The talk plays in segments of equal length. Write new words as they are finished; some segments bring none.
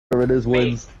Whoever it is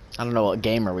wins. I don't know what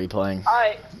game are we playing.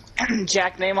 Alright,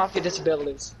 Jack, name off your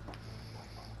disabilities.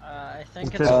 I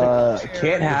think it's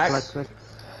can't hack.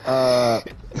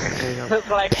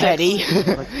 Petty.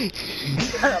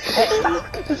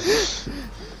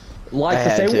 Like I to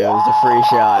had say to. It was a free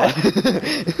shot.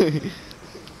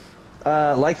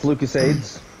 likes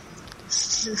Lucasades.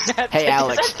 Hey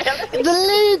Alex, the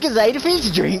Lucasade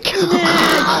fizz drink.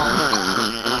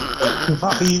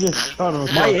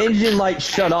 My engine light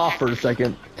shut off for a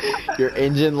second. Your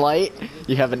engine light?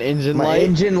 You have an engine My light?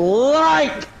 engine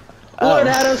light! Learn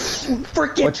how to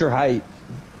freaking. What's your height?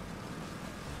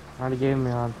 I already gave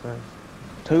me on first.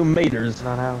 2 meters.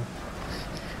 Not how.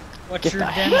 What's Get your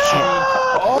the density?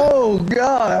 Oh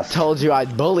god! Told you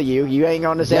I'd bully you. You ain't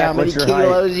gonna say Jack, how many what's your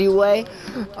kilos you weigh?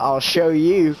 I'll show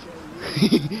you.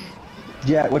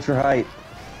 Jack, what's your height?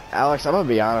 Alex, I'm gonna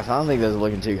be honest. I don't think this is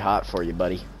looking too hot for you,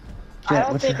 buddy. I Jack,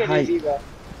 don't what's think your it is height? either.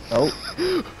 Oh.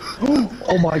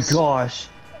 Oh my gosh.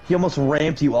 He almost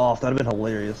ramped you off. That'd have been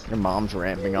hilarious. Your mom's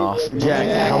ramping off.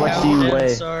 Jack, how much do you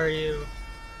weigh? So are you?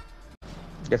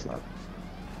 Guess not.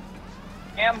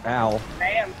 Ma'am, Ow.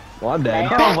 ma'am. Well, I'm dead.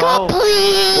 Ma'am. We're all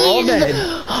dead.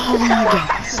 Oh my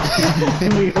god.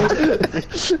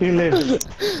 He lives.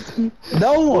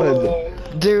 No one.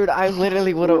 Dude, I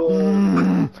literally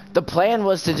would've... The plan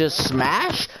was to just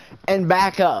smash and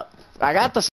back up. I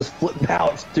got the... Split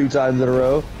pouch 2 times in a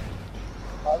row.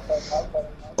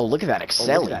 Oh, look at that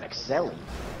Excelli.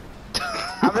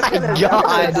 I'm My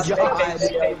god.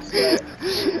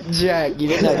 Jack, you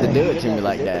didn't have to do it to me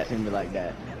like that.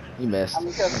 You missed. I Oh,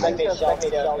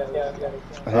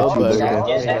 hit you,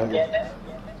 bugger.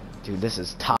 Dude, this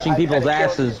is top. Touching people's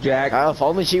asses, Jack. Oh, if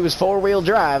only she was 4-wheel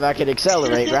drive, I could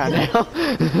accelerate right now.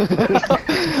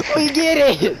 We get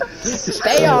it!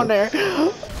 Stay on there!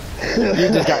 You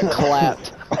just got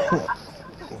clapped.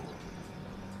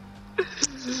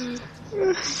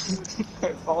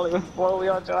 Only with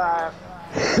 4-wheel drive.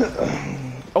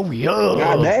 Oh, yeah!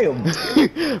 God damn.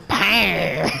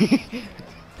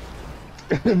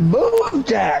 Move,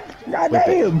 Jack! God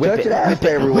damn! Whip Touch it, it ass whip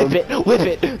there, it, everyone. whip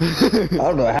it! I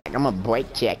don't know how. I'm gonna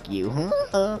brake check you,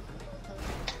 huh?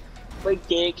 Big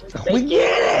dick. We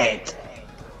get it!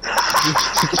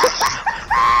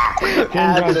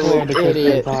 Absolute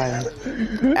idiot.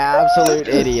 Absolute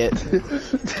idiot.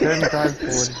 10 times,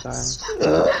 40 times.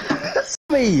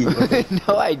 Me!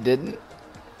 No, I didn't.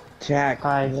 Jack,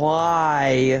 Hi.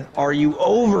 why are you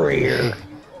over here?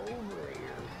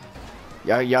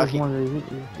 Y'all Just wanted to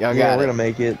hit you. got Yeah, we're it. gonna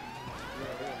make it.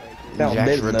 That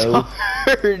Jack's one didn't, though.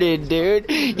 retarded, dude.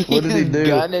 What did he just do?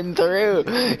 gunning through.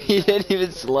 He didn't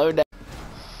even slow down.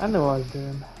 I know what I was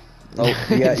doing. Oh,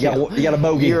 you got a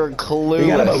bogey. You're clueless. You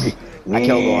got a bogey. I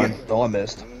killed one. Oh, I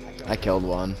missed. I killed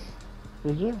one.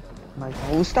 Did you? Nice.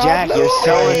 Oh, stop Jack, you're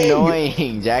so moving!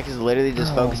 annoying. Jack is literally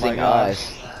just Oh focusing my on gosh.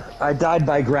 us. I died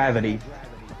by gravity.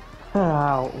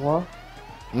 Ow, what?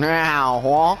 Now,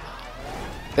 huh?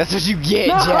 That's what you get,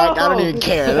 Jack. I don't even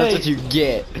care. That's what you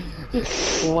get.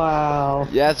 Wow.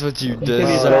 That's what you I'll leave it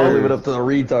deserve. up to the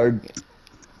retard.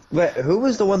 But who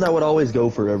was the one that would always go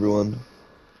for everyone?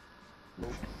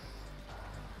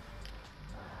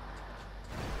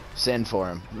 Send for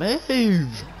him.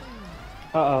 Move.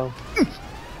 Uh-oh.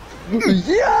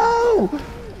 Yo!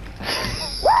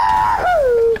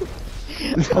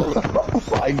 Oh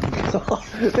my god.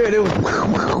 Dude, it was...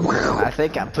 I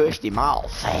think I pushed him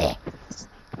off.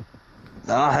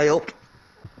 I helped.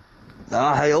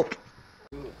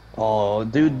 Oh,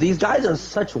 dude, these guys are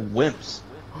such wimps.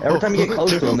 Every time you get close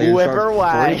to them, they just Whip her start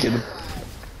wide. breaking.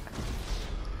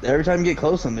 Every time you get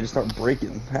close to them, they just start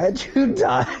breaking. How'd you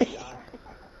die?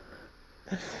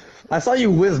 I saw you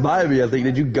whiz by me, I think.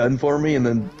 Did you gun for me and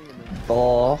then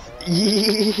fall off?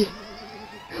 Yeah.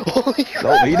 Holy crap.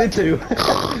 No, he did too.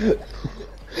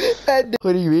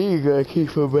 What do you mean you gotta keep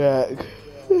him back?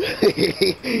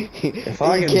 If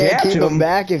I you can can't catch keep him him.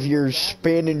 back if you're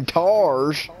spinning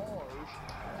tires.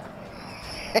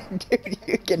 Dude,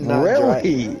 you cannot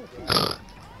Really?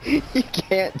 drive. You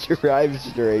can't drive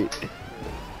straight.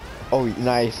 Oh,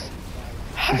 nice.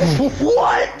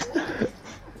 What?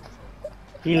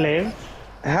 He lived?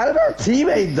 How did our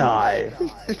teammate die?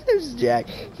 There's Jack.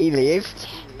 He lived.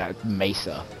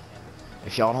 Mesa.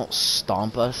 If y'all don't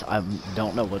stomp us, I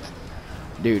don't know what's...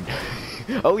 Dude.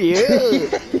 Oh,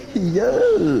 yeah.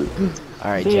 Yo.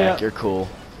 Alright, Yeah. Jack, you're cool.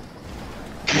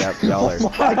 Yep, y'all are...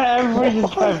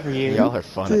 Everybody's fine for you. Y'all are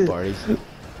fun at parties.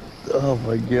 Oh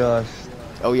my gosh.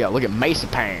 Oh, yeah, look at Mesa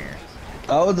Pan.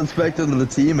 I was expecting the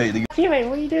teammate to get Teammate,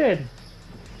 what are you doing?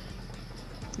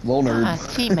 little nerd.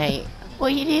 teammate.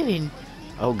 What are you doing?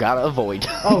 Oh, gotta avoid.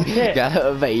 Oh, shit. Gotta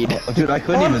evade. Dude, I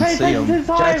couldn't Oh, even pay see him. attention to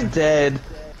time. Jack's dead.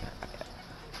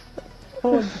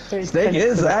 Snake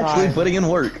is actually putting in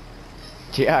work.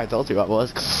 Yeah, I told you I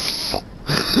was.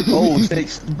 Oh,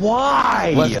 Snake's.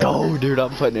 Why? Let's go, dude. I'm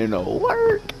putting in a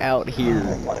work out here.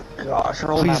 Oh my gosh,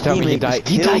 our old Please tell me he teammate died. just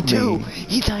He died killed too. me.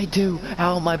 He died too.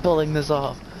 How am I pulling this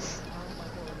off?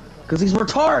 Cause he's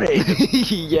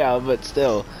retarded. Yeah, but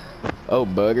still. Oh,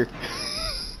 bugger.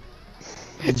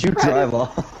 Did you drive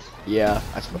off? Yeah.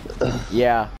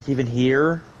 Yeah. Even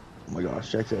here? Oh my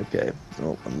gosh, Jack's AFK.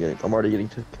 Oh, I'm already getting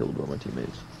killed by my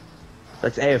teammates.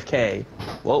 That's AFK.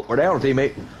 Well, we're down,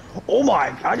 teammate. Oh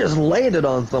my, I just landed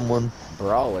on someone.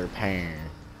 Brawler pan.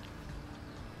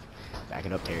 Back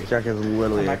it up, Terry. Jack is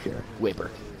literally AFK.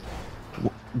 Whipper.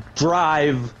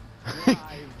 Drive.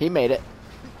 He made it.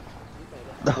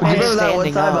 Do you remember that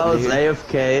one standing time up, I was dude.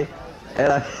 AFK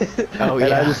and I Oh, and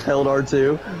I yeah. just held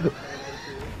R2?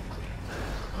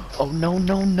 Oh, no,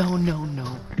 no, no, no,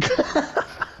 no.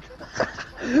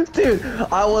 Dude,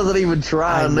 I wasn't even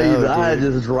trying I know, either. I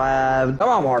dude. just drive. Come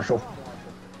on, Marshall.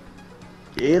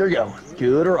 Get her going.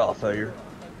 Good her off here.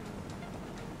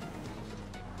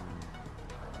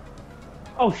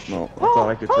 Oh shit. No, I thought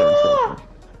I could turn something.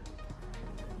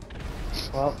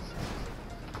 Well,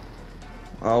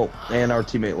 Oh, and our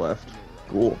teammate left.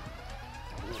 Cool.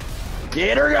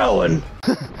 Get her going.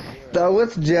 Now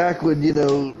what's Jack when He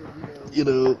knows he's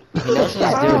doing shit.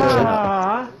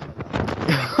 ah,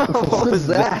 what was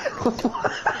that?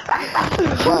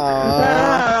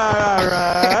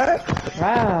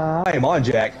 ah. I am on,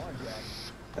 Jack.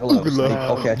 Hello, Snake.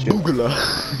 I'll catch you.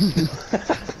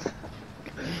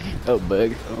 Oh,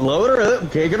 bug. Load her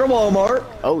up, take her to Walmart.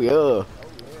 Oh, yeah.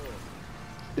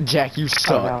 Jack, you Oh,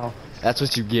 suck. no. That's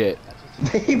what you get.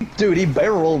 Dude, he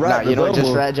barrel rolled right Nah, you know what? Just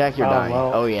for over. that, Jack, you're Oh, dying.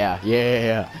 well. Oh, yeah.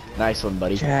 Yeah. Nice one,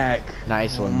 buddy. Jack.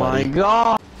 Nice Oh one, my buddy.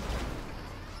 god.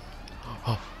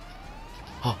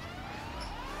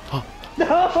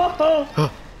 No!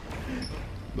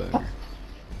 Bug.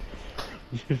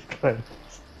 You're close.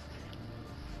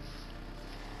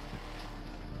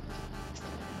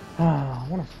 Ah,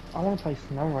 I wanna play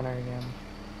SnowRunner again.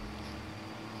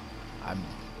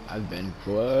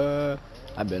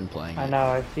 I've been playing I it. know,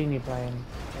 I've seen you playing.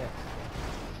 Yeah.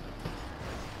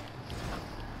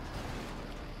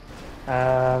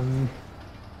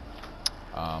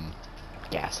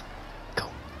 Gas. Go.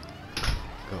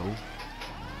 Go.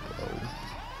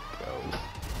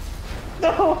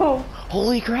 No!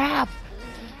 Holy crap!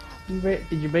 Did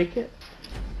you make it?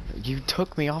 You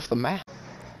took me off the map.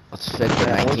 Let's fit the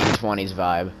 1920s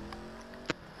vibe.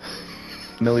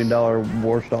 $1 million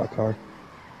war stock car.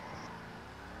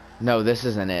 No, this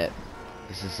isn't it.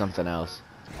 This is something else.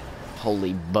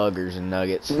 Holy buggers and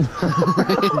nuggets. Dude.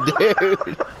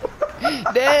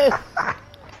 Dude.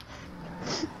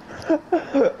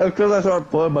 Because I started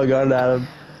pulling my gun at him.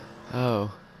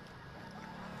 Oh.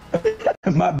 I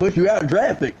might push you out of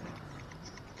traffic.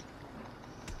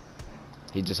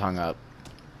 He just hung up.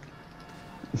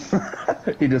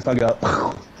 He just hung up.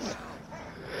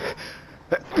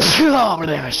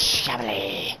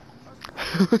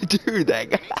 Dude, that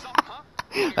guy.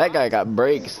 That guy got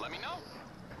brakes.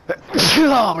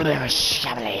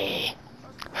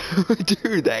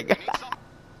 Dude, that guy.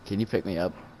 Can you pick me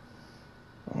up?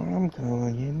 I'm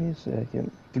coming. Give me a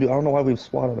second. Dude, I don't know why we've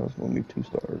swatted us when we've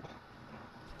 2-starred.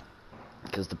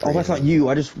 Because the Oh, Prius. that's not you.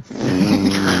 I just.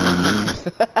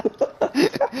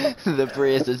 The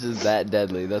Prius is just that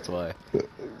deadly. That's why.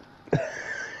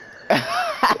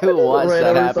 Who watched Ran that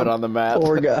over happen some on the map?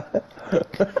 Poor guy.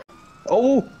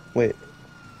 Oh, wait.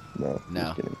 No. No.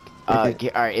 Just kidding.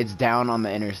 Alright, it's down on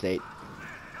the interstate.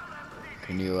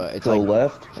 Can you, it's To the like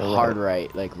left? or hard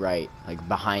right, like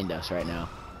behind us right now.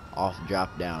 Off,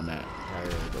 drop down that.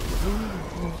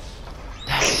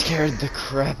 That scared the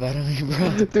crap out of me,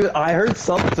 bro. Dude, I heard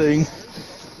something.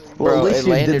 Well, Bro, at least it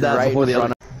you landed did that right before in the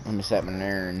front other. of. Let me set my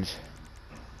nerves.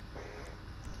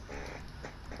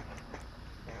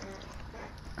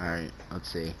 Alright, let's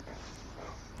see.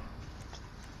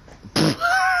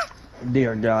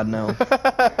 Dear God, no.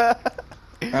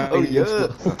 Oh, yeah.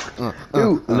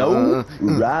 Dude, no.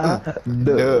 Right.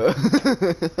 No.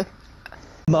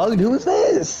 Mug, who is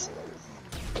this?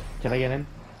 Can I get in?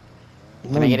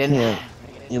 Can I get in?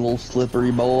 You little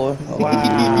slippery boy.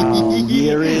 Wow.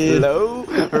 You're in.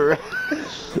 Hello?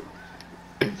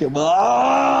 Come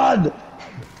on!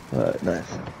 Nice.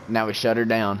 Now we shut her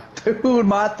down. Dude,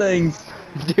 my things.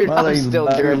 Dude, My I'm thing's still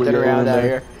barely drifting around going out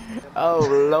there. here. Oh,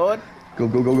 Lord. Go,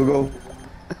 go, go, go, go.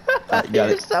 Got You're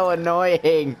it. so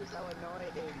annoying.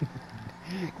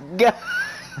 Go.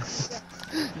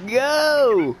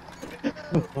 Go.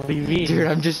 What do you mean? Dude,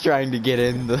 I'm just trying to get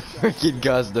in the freaking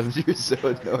customs. You're so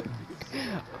annoying.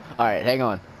 Alright, hang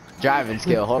on. Driving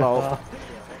skill. Hold on.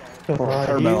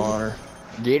 Turbo on her.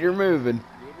 Get her moving.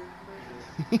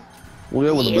 We'll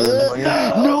go with the blue.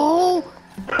 No!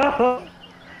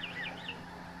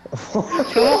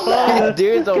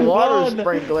 Dude, it's a Come water on,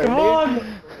 sprinkler, come dude. on.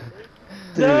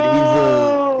 Dude,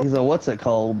 No! he's a what's it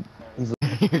called? He's a,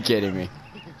 You're kidding me.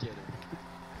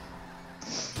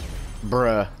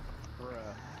 Bruh.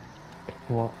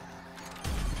 What?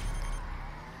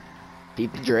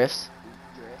 Peep the drifts.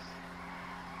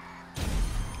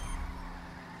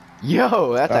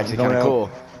 Yo, that's actually kind of cool.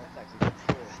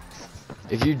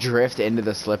 If you drift into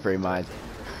the slippery mines.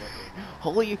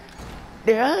 Holy...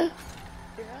 Yeah?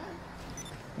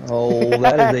 oh,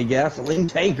 that is a gasoline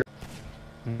tanker.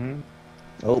 Mm-hmm.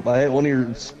 Oh, I hit one of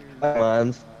your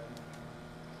lines.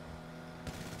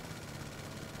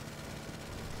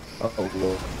 Oh,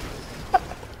 Lord.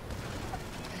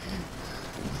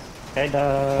 Hey,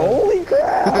 Holy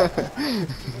crap!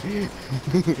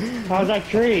 how's that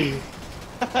tree?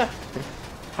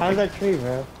 How's that tree,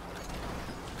 bro?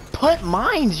 Put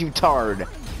mines, you tard!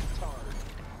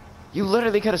 You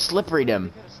literally could have slipperied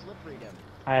him.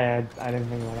 I didn't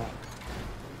think about that.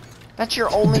 That's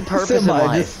your only purpose in Semi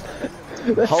life.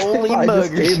 just- Holy semi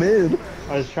just buggers. came in,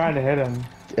 I was trying to hit him.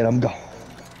 and I'm gone.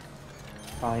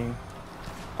 Fine.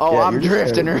 Oh, Yeah, I'm you're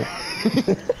just drifting her.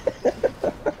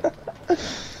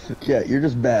 Yeah, you're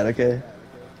just bad, okay?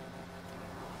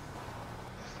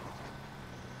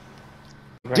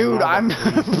 Dude, I'm...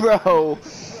 Bro.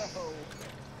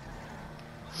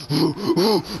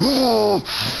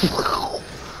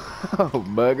 Oh,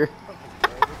 bugger.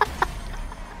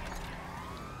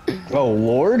 Oh,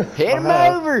 Lord. Hit him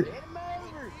over!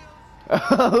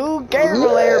 Oh,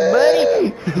 careful there,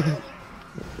 buddy!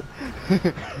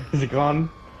 Is it gone?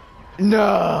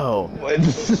 No!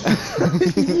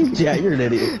 Yeah, you're an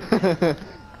idiot.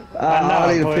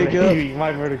 I need to but pick up. You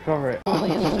might be able to cover it.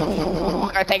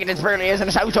 I take it as fairly as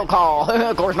a social call.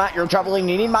 Of course not, you're trouble and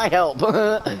you need my help.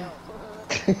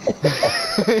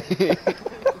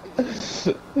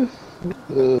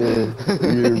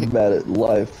 You're bad at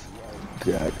life,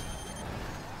 Jack.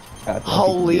 I thought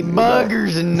Holy you could get me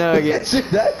buggers and nuggets. that.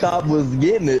 That cop was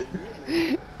getting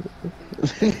it.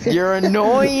 You're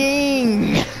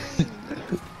annoying.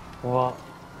 What?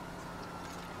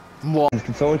 What?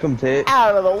 Can someone come take?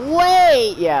 Out of the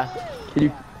way! Yeah. Can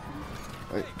you?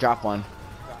 Wait, drop one.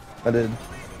 I did.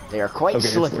 They are quite Okay,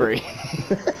 slippery.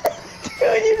 Dude,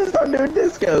 you just start doing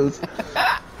discos.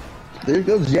 There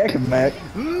goes Jack and Mac.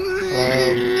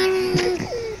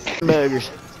 Buggers.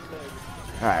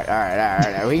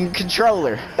 Alright. We can control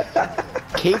her.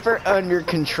 Keep her under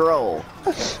control.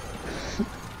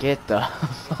 Get the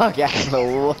fuck out of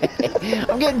the way.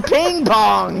 I'm getting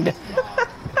ping-ponged.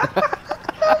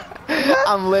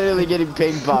 I'm literally getting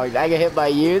ping-ponged. I got hit by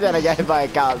you, then I got hit by a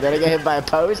cop, then I got hit by a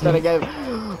post, then I got...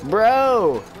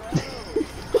 Bro!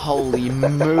 Holy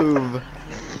move.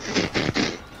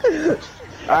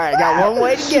 Alright, got one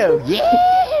way to go.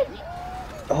 Yeah!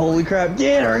 Holy crap,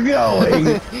 get her going!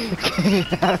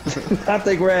 I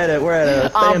think we're at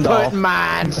a I'm standoff. putting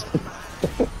mines.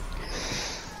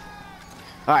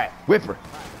 Alright, whipper.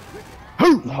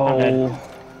 Oh,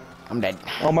 I'm dead.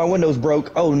 oh, my window's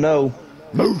broke. Oh no.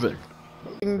 Moving.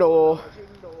 Door.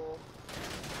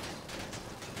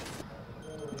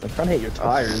 I'm trying to hit your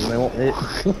tires and they won't hit.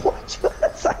 What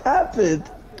just happened?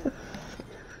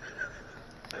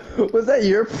 Was that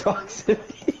your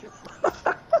proximity?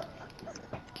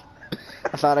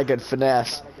 I thought I could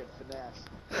finesse.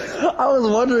 I was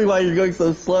wondering why you're going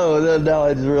so slow, and then now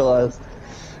I just realized.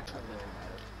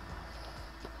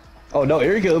 Oh no,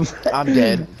 here he comes. I'm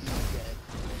dead.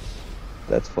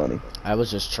 That's funny. I was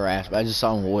just trash. I just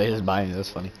saw him whiz by me. That's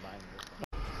funny.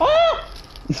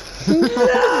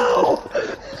 No!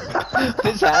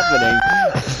 What's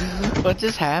happening? What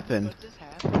just happened?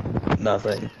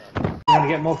 Nothing. You want to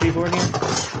get more people in here?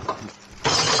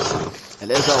 It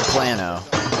is El Plano.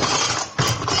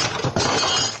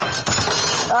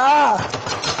 Ah!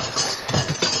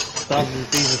 Dubz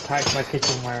is being attacked by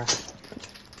kitchenware.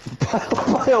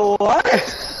 By a what?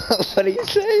 What do you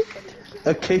say?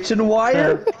 A kitchen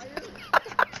wire?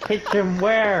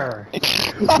 Kitchenware!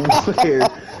 Where?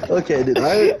 Okay, dude.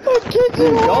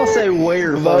 Y'all say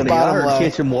where Vote funny. I bottom heard left.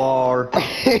 kitchen wire.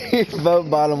 Vote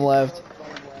bottom left.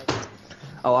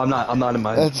 Oh, I'm not in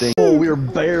my That's- thing. Oh, we were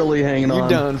barely hanging You on.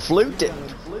 done fluked it.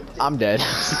 I'm dead.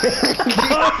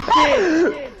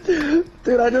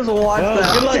 Dude, I just watched Oh,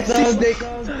 that. good luck, I see Dubz. Snake,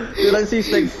 dude, I see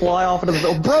Snake fly off into the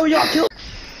field. Bro, y'all killed.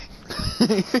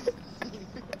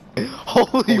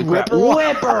 Holy crap.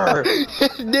 whipper!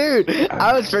 Dude,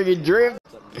 I was freaking drift.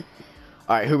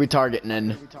 Alright, who we targeting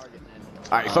in?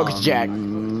 Alright, focus Jack.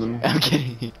 I'm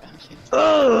kidding.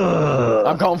 Ugh.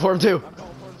 I'm calling for him too.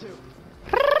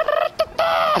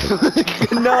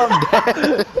 No, I'm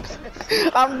dead.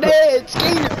 I'm dead.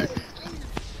 Skeeter.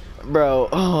 Bro,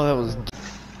 oh, that was.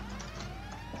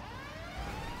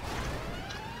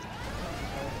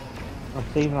 I'm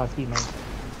saving our teammates.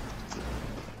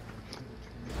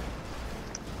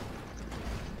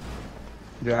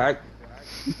 Jack.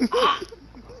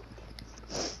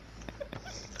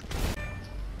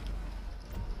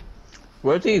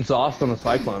 Where's the exhaust on the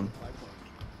Cyclone?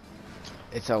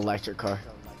 It's an electric car.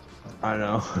 I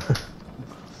know.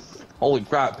 Holy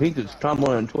crap, Pink is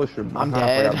tumbling and twisting. I'm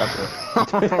dead. Oh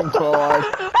my god.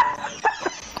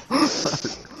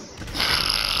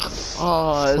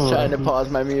 Oh, I was trying to pause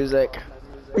my music.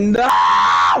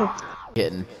 No!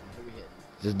 Hitting.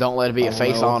 Just don't let it be a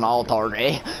face-on all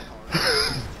target.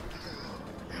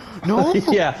 No.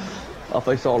 Yeah. I'll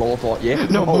face on all thought. Yeah.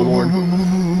 No. Oh, Lord.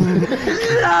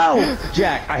 No!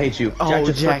 Jack, I hate you. Oh,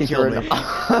 just Jack, freaking you're killed in me.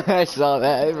 I saw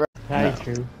that. That is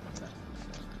true.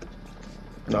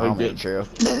 No, I'll he be did. true.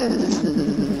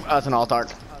 That's an alt arc.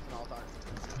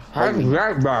 I'm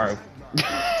Jack Bar.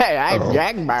 Hey, I'm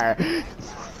Jack Bar.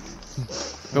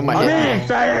 Put my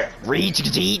head. Reach,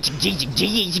 This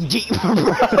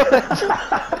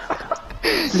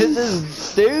is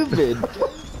stupid.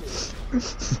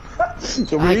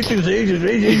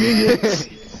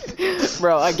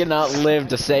 Bro, I cannot live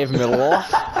to save Milwaukee.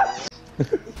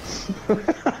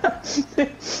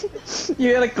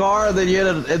 You had a car, and then you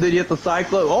had the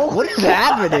Cyclone. Oh, What is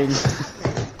happening?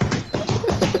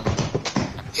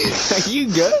 Are you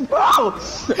good? Oh,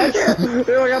 I can't.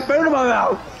 I got food in my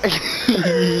mouth.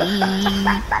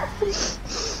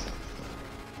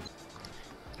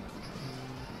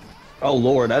 Oh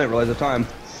Lord, I didn't realize the time.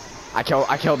 I killed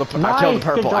the Nice,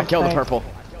 purple. good I job, killed the Frank. purple.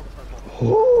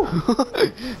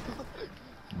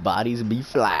 Bodies be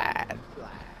flying.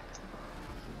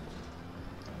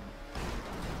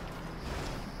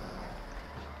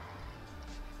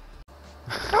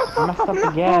 I messed up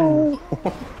again.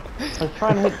 I was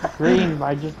trying to hit green, but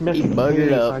I just missed He the bugged it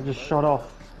green, up. so I just shut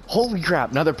off. Holy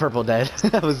crap! Another purple dead.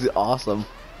 That was awesome.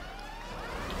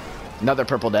 Another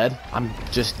purple dead. I'm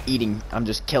just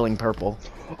killing purple.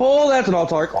 Oh, that's an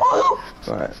alt-arc. Oh.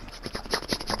 All right.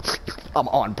 I'm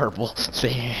on purple.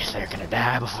 See, they're gonna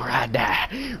die before I die.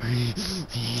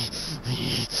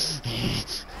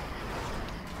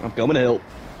 I'm coming to help.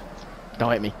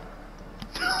 Don't hit me.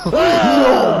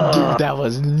 No, dude, that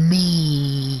was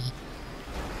me.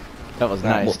 That was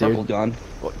nice, Purple dude. gun.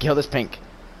 Well, kill this pink.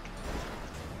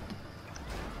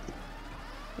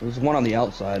 There's one on the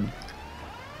outside.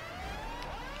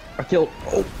 I killed.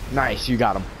 Oh, Nice, you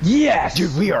got him. yes,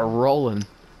 Dude, we are rolling.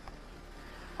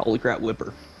 Holy crap,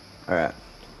 Whipper. All right,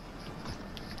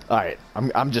 Alright,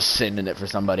 I'm just sending it for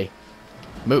somebody.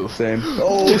 Move. same.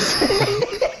 Oh,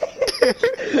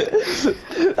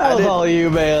 that was all you,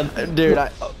 man. Dude,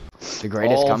 the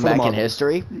greatest All for comeback in mom.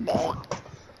 history?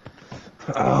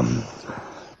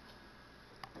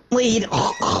 Lead.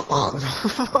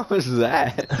 What was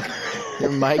that? Your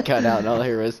mic cut out and all I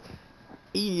hear was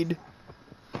Eid.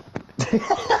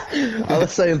 I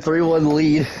was saying 3-1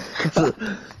 lead.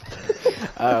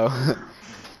 Oh.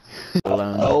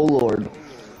 Alone. Oh Lord.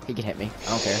 He can hit me. I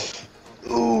don't care.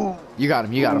 Ooh. You got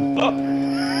him, you got him.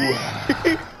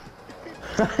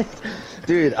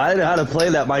 Dude, I didn't know how to play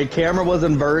that. My camera was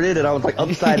inverted and I was like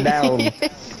upside down.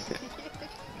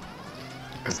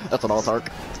 That's an alt arc.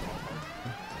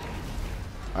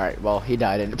 Alright, well, he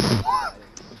died in. That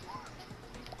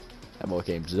boy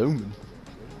came zooming.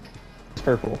 It's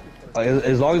purple. Like,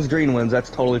 as long as green wins, that's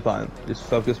totally fine. Just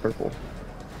focus purple.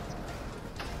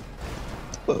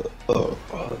 No.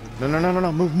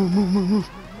 Move.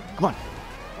 Come on.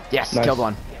 Yes, Nice. killed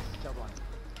one.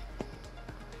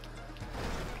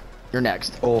 You're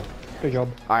next. Oh. Good job.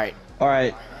 Alright.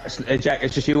 Alright. Hey, Jack,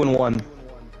 it's just you and one.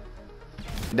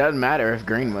 It doesn't matter if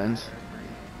green wins.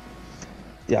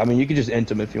 Yeah, I mean, you can just end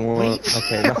him if you want.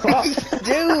 Okay. No. What are you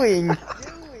doing?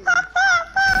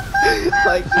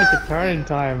 Like, It's a turning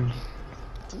time.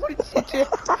 what did you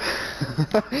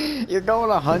do? You're going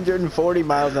 140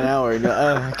 miles an hour and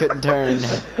I couldn't turn.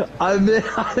 I meant